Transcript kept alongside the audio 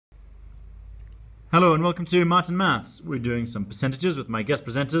Hello and welcome to Martin Maths. We're doing some percentages with my guest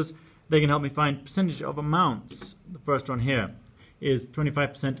presenters. They can help me find percentage of amounts. The first one here is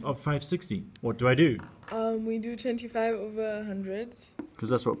 25% of 560. What do I do? We do 25 over 100. Because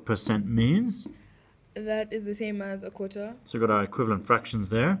that's what percent means. That is the same as a quarter. So we've got our equivalent fractions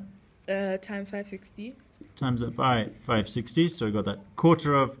there. Times 560. Times that by 560. So we've got that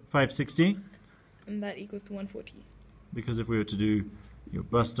quarter of 560. And that equals to 140. Because if we were to do your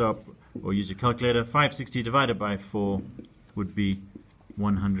bus stop or use your calculator, 560 divided by 4 would be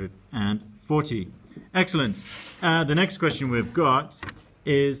 140. Excellent. The next question we've got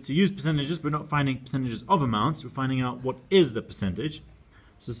is to use percentages. We're not finding percentages of amounts. We're finding out what is the percentage.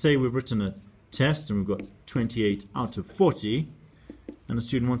 So say we've written a test and we've got 28 out of 40 and the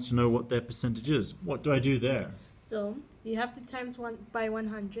student wants to know what their percentage is. What do I do there? So you have to times 1 by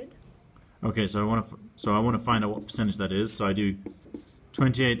 100. Okay, so I want to find out what percentage that is. So I do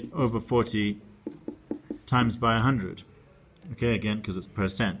 28 over 40 times by 100. Okay, again, because it's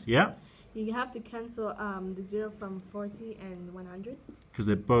percent. Yeah? You have to cancel the 0 from 40 and 100. Because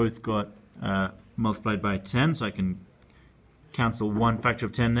they both got multiplied by 10, so I can cancel one factor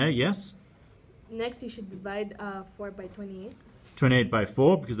of 10 there, yes? Next, you should divide 4 by 28. 28 by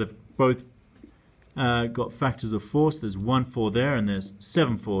 4, because they've both got factors of 4, so there's 1 4 there, and there's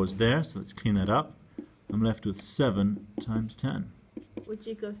 7 4s there, so let's clean that up. I'm left with 7 times 10. Which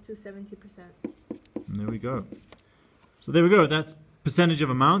equals to 70%. And there we go. So there we go, that's percentage of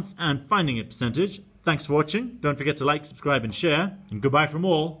amounts and finding a percentage. Thanks for watching. Don't forget to like, subscribe and share. And goodbye from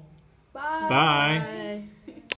all. Bye. Bye.